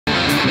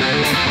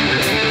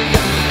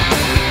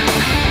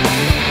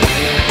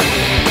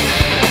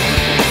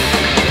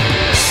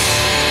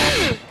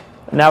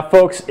Now,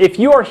 folks, if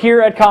you are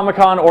here at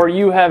Comic-Con or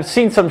you have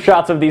seen some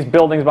shots of these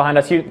buildings behind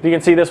us, you can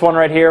see this one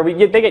right here.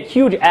 They get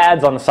huge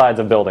ads on the sides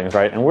of buildings,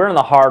 right? And we're in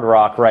the Hard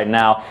Rock right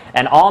now,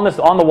 and on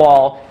the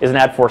wall is an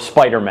ad for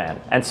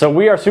Spider-Man. And so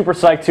we are super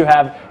psyched to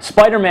have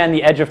Spider-Man: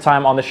 The Edge of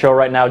Time on the show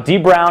right now. D.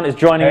 Brown is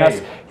joining us.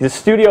 He's a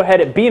studio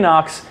head at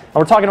Beanox, and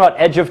we're talking about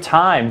Edge of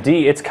Time.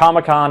 D, it's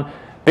Comic-Con.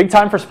 Big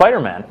time for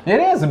Spider-Man. It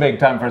is a big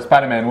time for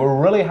Spider-Man. We're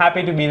really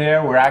happy to be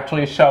there. We're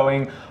actually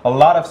showing a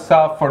lot of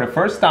stuff for the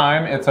first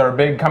time. It's our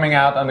big coming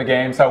out on the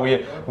game. So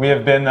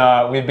we've been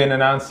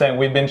announcing,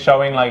 we've been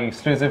showing like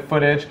exclusive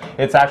footage.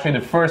 It's actually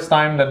the first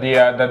time that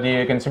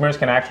the consumers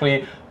can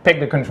actually pick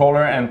the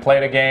controller and play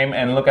the game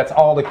and look at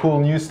all the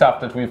cool new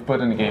stuff that we've put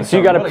in the game. So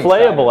you got it really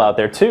playable out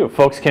there too.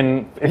 Folks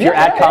can, if you're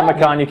at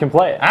Comic-Con, you can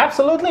play it.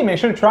 Absolutely. Make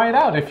sure to try it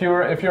out if you're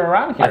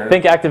around here. I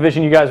think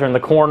Activision, you guys are in the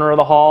corner of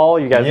the hall.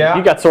 You guys,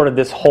 you got sort of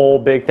this whole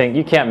big thing.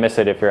 You can't miss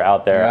it if you're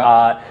out there.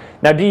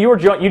 Now, D, you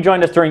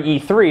joined us during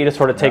E3 to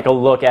sort of take a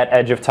look at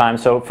Edge of Time.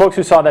 So folks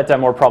who saw that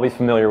demo are probably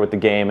familiar with the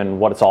game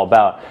and what it's all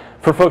about.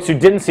 For folks who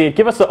didn't see it,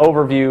 give us the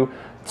overview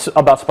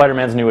about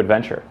Spider-Man's new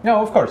adventure. No,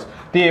 of course.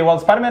 Well,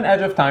 Spider-Man Edge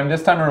of Time,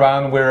 this time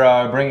around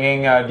we're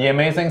bringing the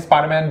Amazing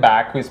Spider-Man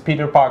back with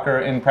Peter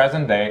Parker in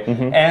present day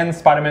and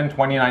Spider-Man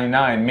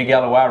 2099,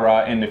 Miguel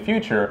O'Hara, in the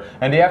future.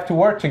 And they have to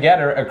work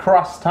together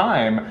across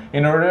time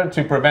in order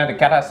to prevent a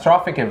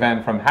catastrophic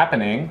event from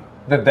happening.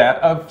 The death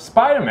of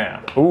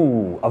Spider-Man.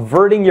 Ooh,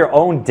 averting your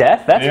own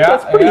death?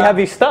 That's pretty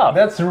heavy stuff.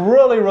 That's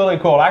really, really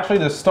cool. Actually,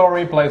 the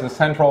story plays a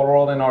central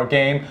role in our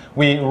game.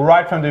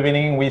 Right from the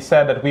beginning, we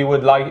said that we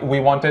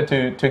wanted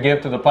to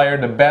give to the player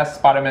the best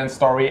Spider-Man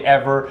story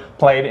ever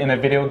played in a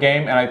video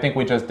game, and I think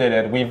we just did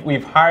it.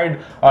 We've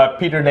hired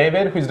Peter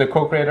David, who's the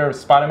co-creator of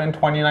Spider-Man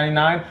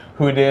 2099,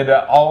 who did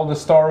all the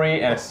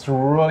story, and it's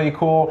really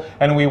cool.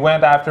 And we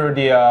went after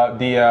the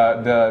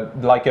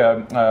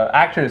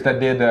actors that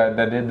did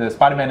the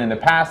Spider-Man in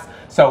the past.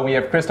 So we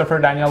have Christopher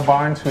Daniel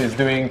Barnes, who is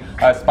doing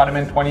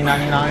Spider-Man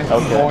 2099, who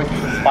voiced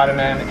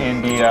Spider-Man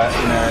in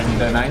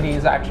the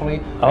 90s actually,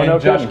 and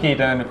Josh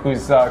Keaton,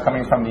 who's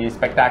coming from the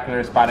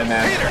Spectacular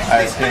Spider-Man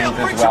series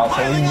as well.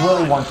 So we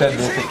really wanted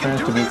this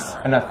experience to be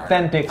an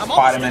authentic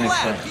Spider-Man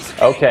experience.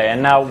 Okay,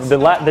 and now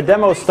the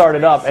demo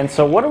started up, and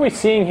so what are we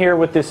seeing here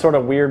with this sort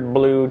of weird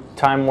blue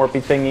time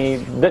warpy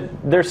thingy?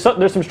 There's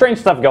some strange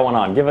stuff going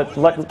on.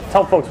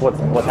 Tell folks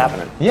what's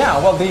happening. Yeah,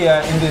 well,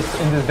 in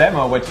this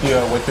demo, what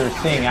you're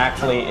seeing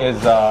actually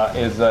is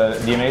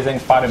the Amazing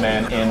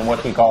Spider-Man in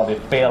what we call the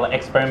fail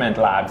experiment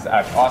labs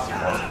at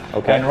Oscorp.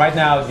 Okay. And right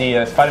now,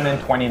 the Spider-Man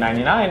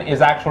 2099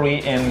 is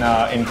actually in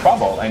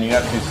trouble, and you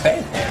have to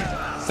save him.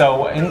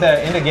 So in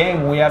the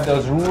game, we have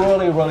those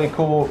really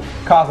cool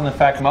cause and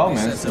effect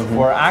moments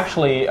where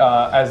actually,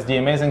 as the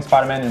Amazing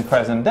Spider-Man in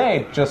present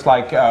day, just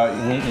like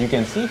you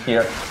can see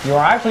here, you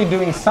are actually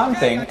doing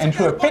something, and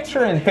through a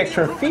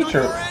picture-in-picture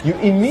feature, you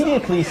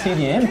immediately see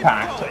the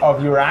impact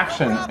of your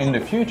action in the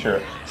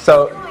future.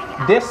 So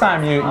this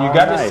time you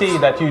got to see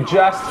that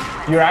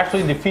you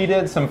actually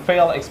defeated some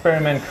failed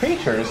experiment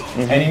creatures,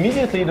 and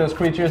immediately those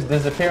creatures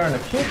disappear in the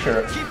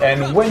future.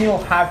 And when you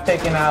have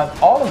taken out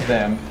all of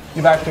them,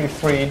 you've actually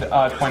freed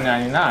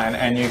 2099,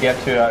 and you get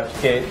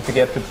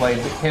to play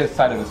his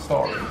side of the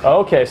story.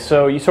 Okay,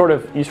 so you sort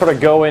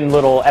of go in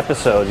little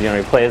episodes. You know,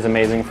 you play as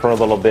Amazing for a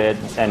little bit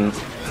and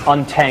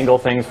untangle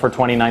things for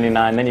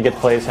 2099. Then you get to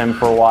play as him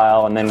for a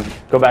while, and then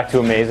go back to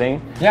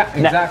Amazing. Yeah,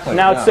 exactly.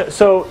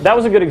 So that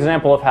was a good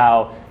example of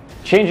how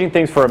changing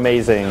things for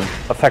Amazing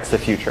affects the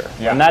future.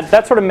 Yeah. And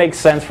that sort of makes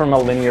sense from a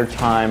linear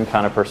time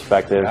kind of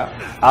perspective.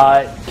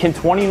 Yeah. Can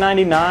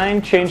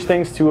 2099 change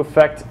things to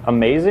affect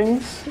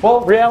Amazing's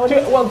reality?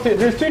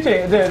 There's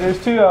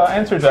two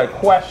answers to that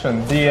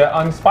question.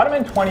 On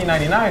Spider-Man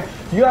 2099,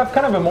 you have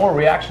kind of a more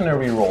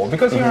reactionary role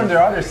because you're on the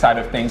other side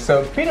of things.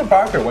 So Peter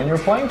Parker, when you're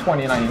playing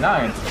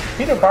 2099,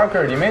 Peter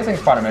Parker, the Amazing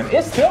Spider-Man,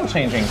 is still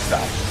changing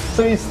stuff.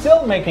 So he's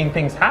still making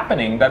things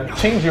happening that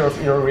change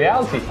your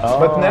reality.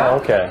 But now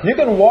you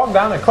can walk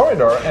down a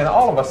corridor, and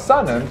all of a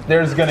sudden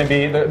there's going to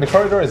be the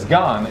corridor is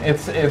gone.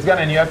 It's gone,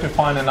 and you have to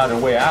find another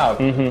way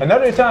out.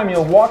 Another time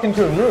you'll walk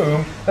into a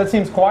room that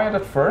seems quiet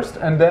at first,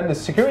 and then the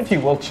security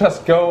will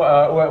just go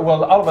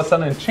will all of a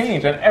sudden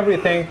change, and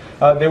everything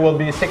there will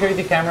be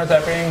security cameras,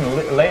 everything,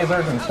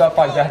 lasers and stuff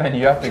like that, and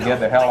you have to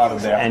get the hell out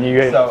of there. And you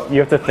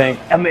have to think,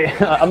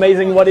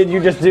 Amazing, what did you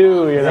just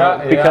do? You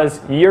know, because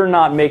you're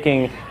not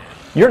making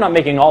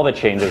all the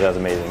changes as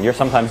Amazing. You're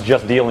sometimes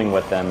just dealing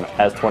with them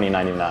as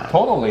 2099.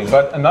 Totally.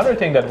 But another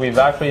thing that we've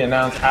actually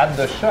announced at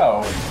the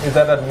show is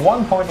that at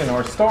one point in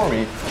our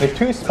story, the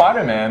two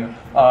Spider-Men,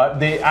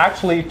 they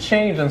actually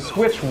change and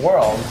switch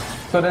worlds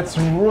So that's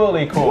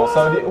really cool.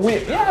 So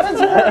yeah,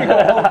 that's really cool.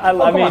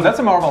 Well, I mean, come on, that's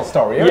a Marvel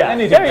story. Yeah,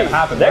 anything can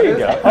happen. There you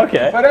go.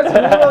 Okay. But that's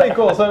really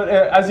cool. So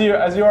as you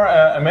are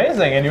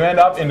amazing and you end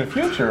up in the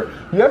future,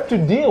 you have to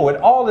deal with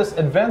all this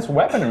advanced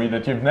weaponry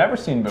that you've never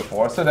seen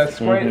before. So that's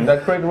great.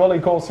 That creates a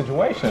really cool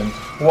situation.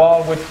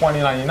 While with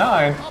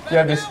 2099, you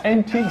have this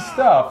antique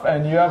stuff,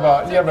 and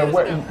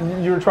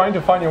you're trying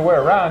to find your way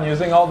around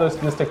using all this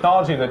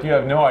technology that you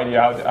have no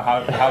idea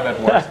how that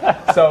works.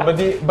 So, but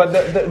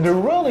the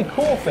really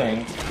cool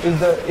thing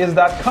is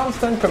that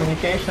constant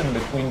communication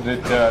between the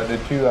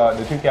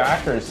two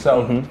characters.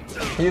 So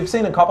you've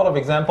seen a couple of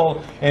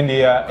examples in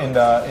the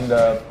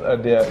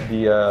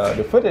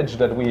footage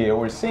that we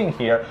were seeing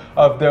here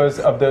of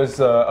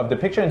the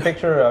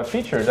picture-in-picture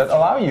feature that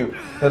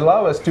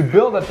allow us to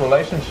build that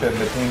relationship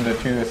between the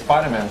two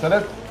Spider-Man. So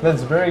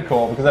that's very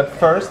cool, because at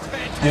first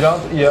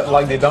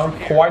they don't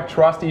quite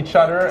trust each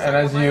other, and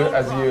as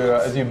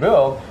you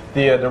build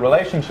the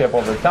relationship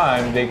over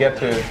time, they get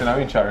to know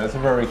each other. It's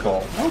very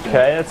cool.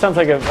 Okay, that sounds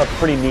like a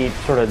pretty neat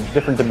sort of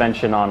different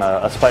dimension on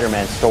a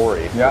Spider-Man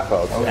story for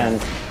folks. Okay.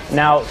 And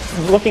now,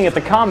 looking at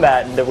the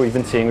combat that we've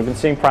been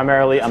seeing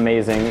primarily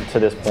amazing to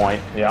this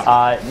point.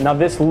 Yeah. Now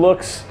this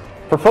looks,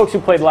 for folks who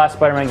played the last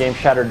Spider-Man game,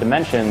 Shattered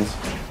Dimensions,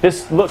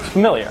 this looks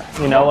familiar.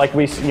 Like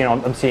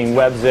I'm seeing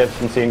web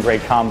zips, I'm seeing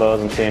great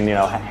combos, I'm seeing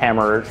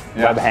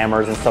web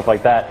hammers and stuff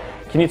like that.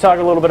 Can you talk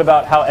a little bit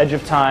about how Edge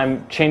of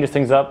Time changes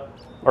things up?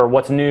 Or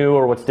what's new,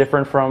 or what's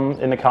different from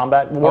in the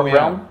combat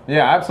realm?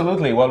 Yeah,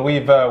 absolutely. Well,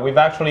 we've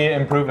actually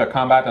improved the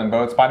combat on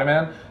both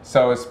Spider-Man.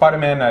 So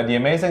Spider-Man, the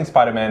Amazing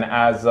Spider-Man,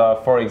 has,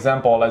 for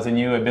example, as a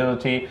new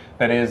ability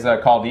that is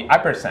called the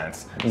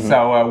Hypersense.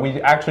 So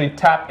we actually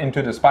tap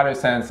into the Spider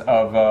Sense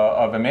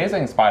of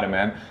Amazing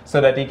Spider-Man,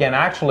 so that he can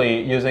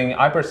actually, using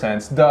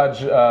Hypersense,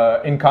 dodge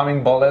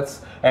incoming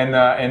bullets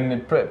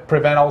and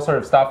prevent all sort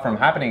of stuff from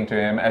happening to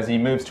him as he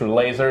moves through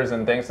lasers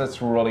and things.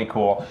 That's really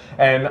cool.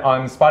 And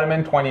on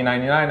Spider-Man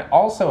 2099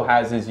 also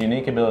has his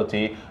unique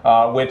ability,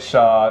 which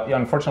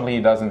unfortunately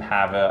he doesn't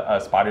have a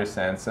Spider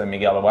Sense,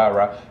 Miguel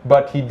O'Hara,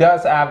 but he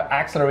does have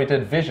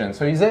accelerated vision,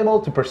 so he's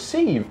able to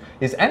perceive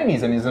his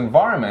enemies and his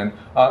environment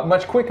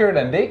much quicker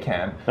than they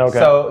can. Okay.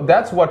 So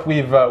that's what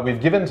we've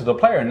given to the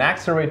player, an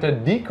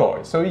accelerated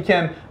decoy. So he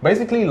can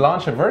basically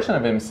launch a version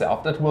of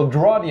himself that will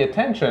draw the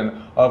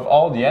attention of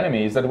all the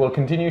enemies, that will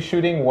continue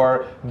shooting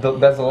where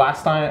that's the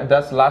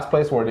last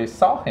place where they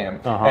saw him,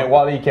 and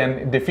while he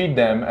can defeat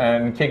them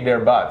and kick their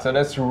butt. So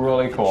that's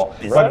really cool.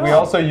 Right. But we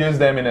also use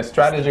them in a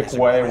strategic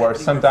way, where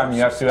sometimes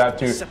you have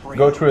to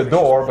go through a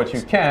door, but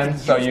you can,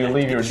 so you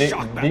leave your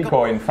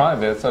decoy in front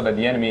of it, so that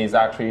the enemies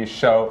actually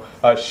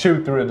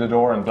shoot through the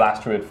door and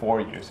blast through it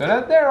for you. So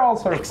there are all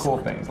sort of cool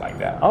things like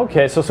that.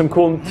 Okay, so some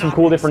cool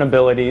different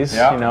abilities,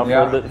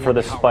 for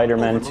the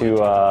Spider-Man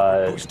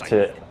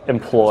to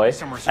employ.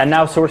 And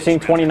now, so we're seeing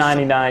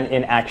 2099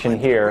 in action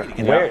here.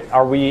 Yeah. Where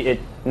are we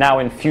now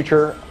in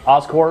future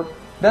Oscorp?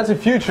 That's a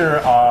future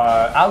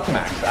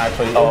Alchemax,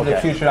 actually. Oh, okay.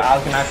 The future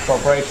Alchemax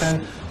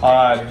Corporation.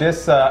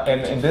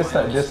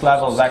 This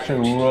level is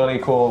actually really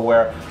cool,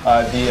 where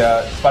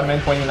the Spider-Man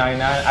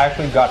 2099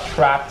 actually got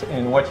trapped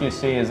in what you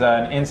see is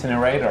an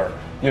incinerator.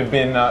 You've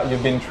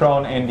been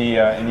thrown in the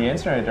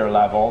incinerator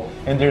level,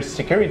 and there's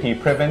security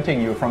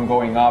preventing you from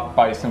going up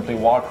by simply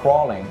wall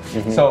crawling.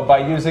 So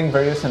by using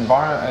various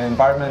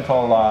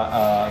environmental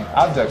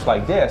objects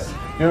like this,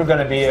 you're going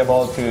to be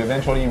able to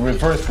eventually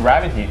reverse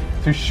gravity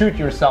to shoot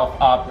yourself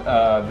up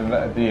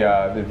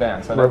the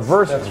vent. So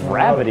reverse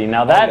gravity.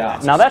 Now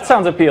that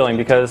sounds appealing,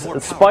 because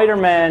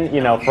Spider-Man,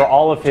 for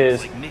all of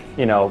his,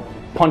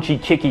 punchy,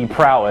 kicky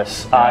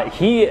prowess,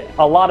 a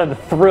lot of the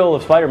thrill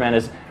of Spider-Man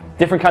is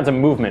different kinds of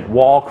movement: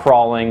 wall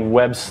crawling,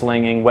 web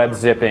slinging, web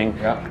zipping,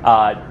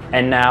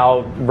 and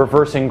now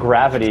reversing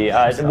gravity.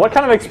 What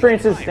kind of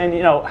experiences, and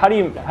how do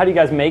you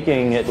guys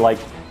making it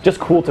just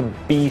cool to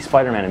be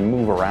Spider-Man and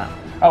move around?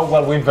 Oh,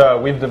 well,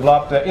 we've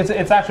developed.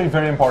 It's actually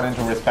very important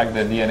to respect the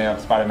DNA of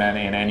Spider-Man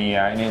in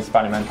any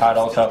Spider-Man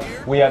title. So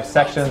we have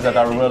sections that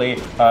are really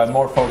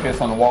more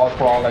focused on wall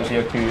crawl, like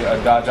you have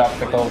to dodge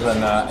obstacles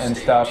and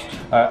stuff.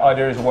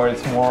 Others where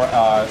it's more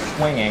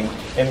swinging.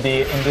 In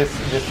this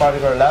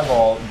particular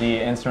level, the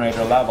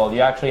incinerator level,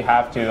 you actually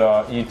have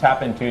to you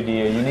tap into the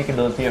unique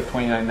ability of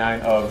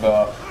 2099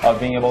 of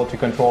being able to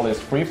control his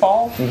free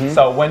fall.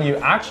 So when you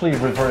actually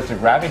reverse the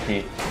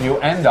gravity, you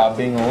end up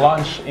being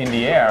launched in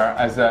the air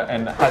as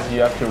you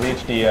have to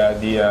reach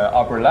the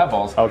upper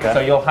levels. Okay. So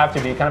you'll have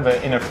to be kind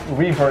of in a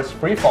reverse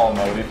free fall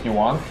mode if you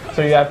want.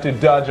 So you have to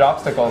dodge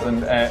obstacles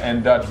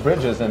and dodge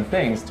bridges and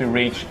things to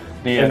reach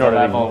the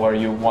level where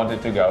you want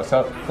it to go.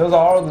 So those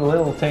are all the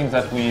little things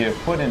that we have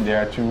put in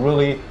there to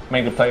really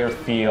make the player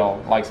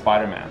feel like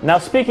Spider-Man. Now,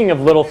 speaking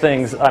of little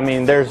things, I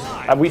mean,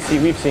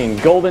 we've seen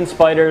golden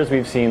spiders,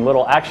 we've seen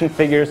little action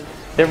figures.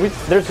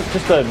 There's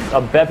just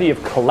a bevy of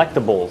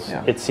collectibles,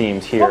 it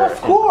seems, here. Well, of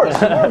course,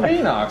 more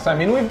Venox. I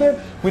mean,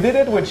 We did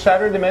it with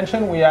Shattered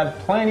Dimension. We had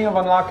plenty of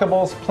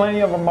unlockables, plenty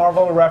of a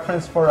Marvel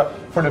reference for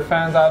the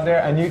fans out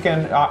there, and you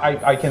can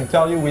I can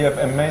tell you we have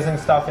amazing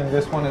stuff in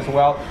this one as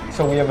well.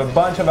 So we have a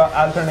bunch of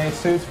alternate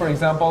suits, for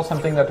example,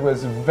 something that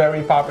was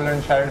very popular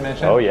in Shattered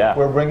Dimension. Oh yeah.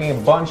 We're bringing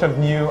a bunch of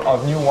new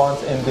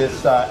ones in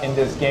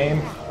this game.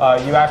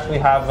 You actually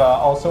have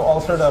also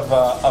all sort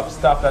of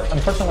stuff that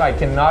unfortunately I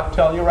cannot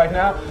tell you right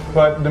now,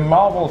 but the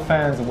Marvel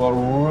fans will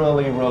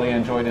really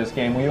enjoy this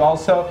game. We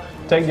also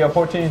take the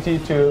opportunity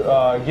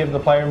to give the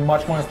player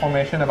much more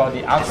information about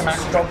the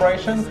Alchemax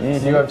Corporation.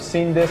 You have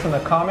seen this in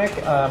the comic,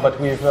 but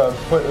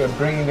we're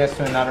bringing this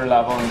to another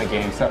level in the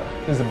game. So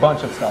there's a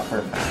bunch of stuff for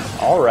the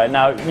fans. All right,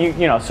 now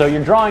you know, so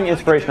you're drawing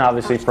inspiration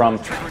obviously from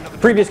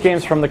previous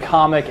games, from the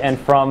comic, and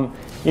from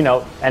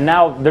and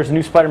now there's a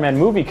new Spider-Man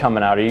movie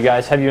coming out.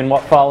 Have you been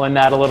following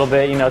that a little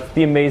bit? You know, it's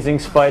The Amazing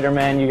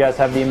Spider-Man. You guys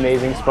have The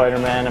Amazing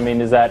Spider-Man. I mean,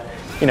 does that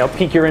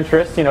pique your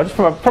interest? Just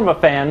from a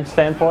fan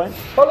standpoint.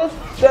 Well,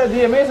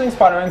 The Amazing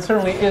Spider-Man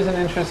certainly is an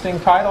interesting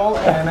title,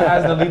 and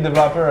as the lead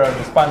developer of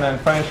the Spider-Man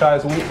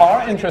franchise, we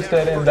are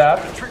interested in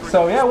that.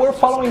 So yeah, we're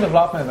following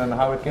development and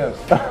how it goes.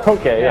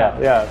 Okay,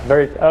 yeah,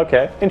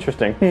 okay,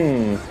 interesting.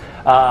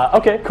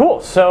 Okay, cool.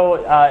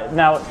 So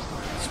now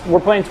we're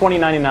playing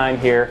 2099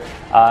 here.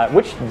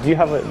 Do you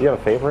have a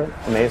favorite?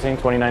 Amazing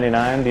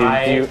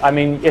 2099. I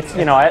mean, it's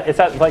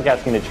it's like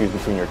asking to choose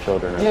between your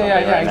children or something.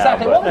 Yeah,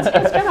 exactly. Well, it's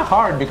kind of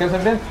hard because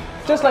I've been.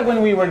 Just like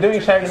when we were doing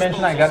Shattered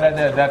Dimension, I got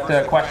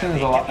that question a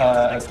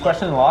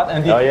lot.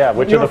 And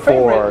which of the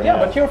four? Yeah,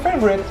 but your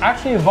favorite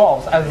actually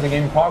evolves as the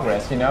game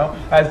progresses.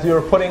 As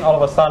you're putting all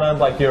of a sudden,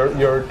 like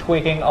you're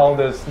tweaking all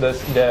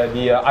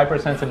the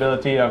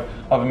hypersensibility of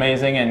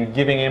Amazing and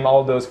giving him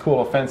all those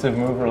cool offensive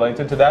moves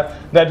related to that.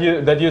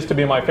 That used to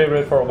be my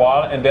favorite for a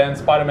while, and then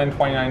Spider-Man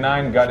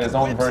 2099 got his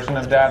own version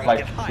of that,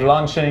 like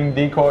launching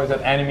decoys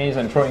at enemies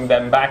and throwing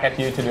them back at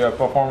you to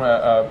perform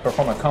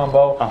a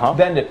combo.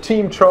 Then the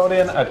team throwed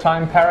in a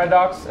time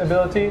paradox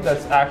ability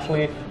that's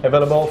actually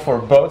available for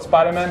both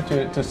Spider-Man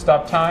to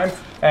stop time,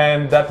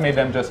 and that made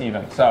them just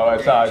even. So I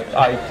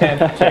can't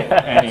take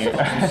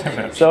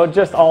any. So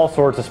just all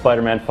sorts of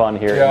Spider-Man fun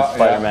here in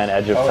Spider-Man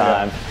Edge of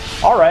Time. Yeah.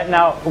 All right,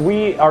 now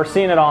we are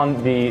seeing it on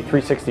the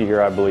 360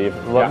 here, I believe.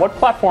 What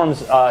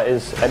platforms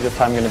is Edge of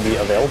Time going to be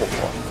available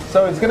for?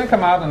 So it's going to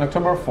come out on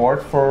October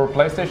 4th for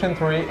PlayStation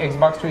 3,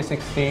 Xbox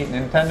 360,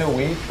 Nintendo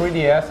Wii,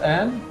 3DS,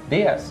 and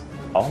DS.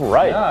 All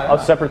right.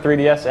 A separate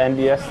 3DS and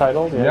DS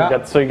title.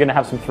 So you're going to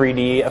have some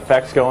 3D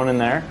effects going in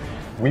there.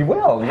 We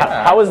will.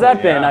 How has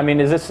that been? I mean,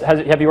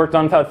 have you worked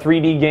on a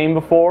 3D game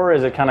before?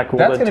 Is it kind of cool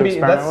to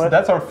experiment with?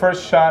 That's our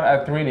first shot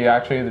at 3D.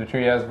 Actually, the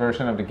 3DS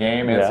version of the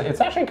game. It's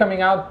actually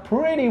coming out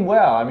pretty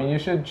well. I mean, you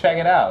should check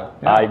it out.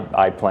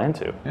 I plan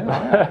to.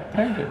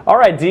 Thank you. All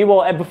right, Dee.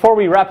 Well, before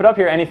we wrap it up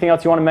here, anything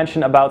else you want to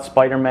mention about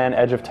Spider-Man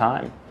Edge of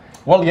Time?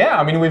 Well, yeah,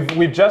 I mean,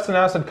 we've just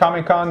announced at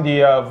Comic-Con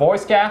the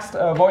voice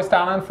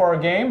talent for our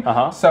game.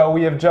 So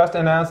we have just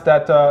announced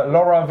that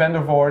Laura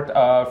Vandervoort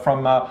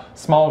from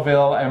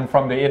Smallville and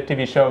from the hit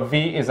TV show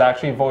V is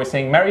actually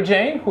voicing Mary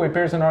Jane, who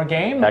appears in our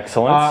game.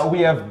 Excellent. We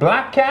have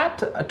Black Cat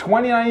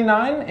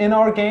 2099 in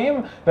our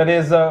game that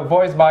is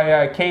voiced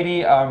by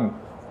Katie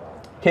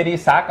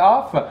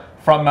Sackhoff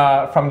from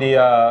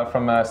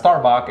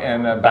Starbuck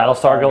and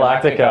Battlestar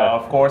Galactica,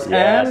 of course.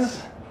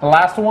 Yes. And the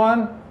last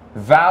one,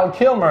 Val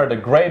Kilmer, the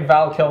great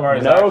Val Kilmer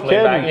is actually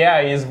back.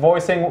 Yeah, he's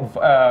voicing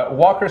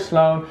Walker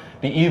Sloan,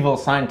 the evil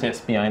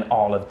scientist behind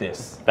all of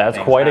this. That's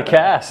quite a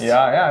cast.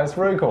 Yeah, it's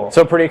really cool.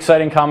 So pretty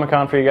exciting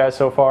Comic-Con for you guys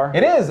so far?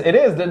 It is.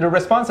 The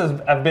response has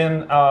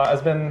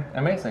been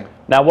amazing.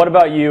 Now, what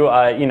about you?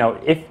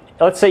 If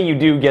let's say you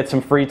do get some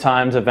free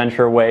time to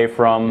venture away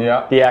from the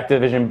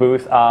Activision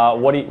booth,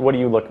 what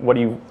do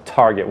you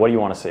target? What do you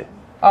want to see?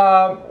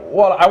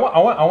 Well, I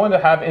want to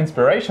have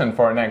inspiration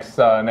for our next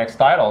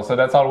title. So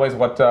that's always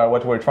what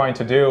we're trying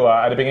to do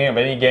at the beginning of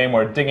any game.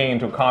 We're digging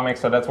into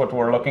comics, so that's what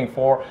we're looking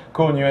for.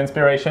 Cool new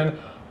inspiration.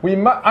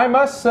 I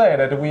must say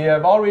that we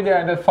have already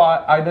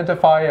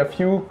identified a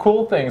few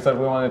cool things that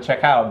we want to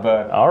check out.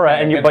 But all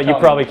right, but you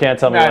probably can't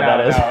tell me what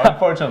that is. No,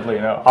 unfortunately,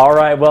 no. All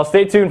right, well,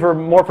 stay tuned for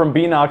more from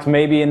Beanox,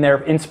 maybe in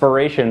their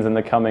inspirations in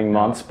the coming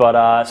months.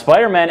 But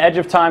Spider-Man Edge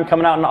of Time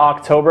coming out in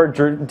October.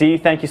 Dee,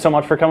 thank you so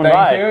much for coming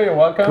by. Thank you. You're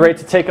welcome. Great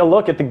to take a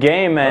look at the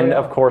game, and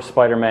of course,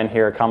 Spider-Man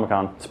here at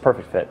Comic-Con. It's a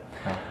perfect fit.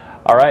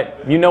 All right,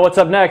 you know what's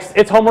up next.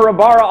 It's Homer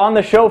Ibarra on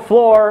the show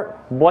floor.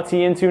 What's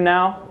he into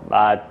now?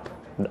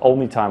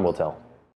 Only time will tell.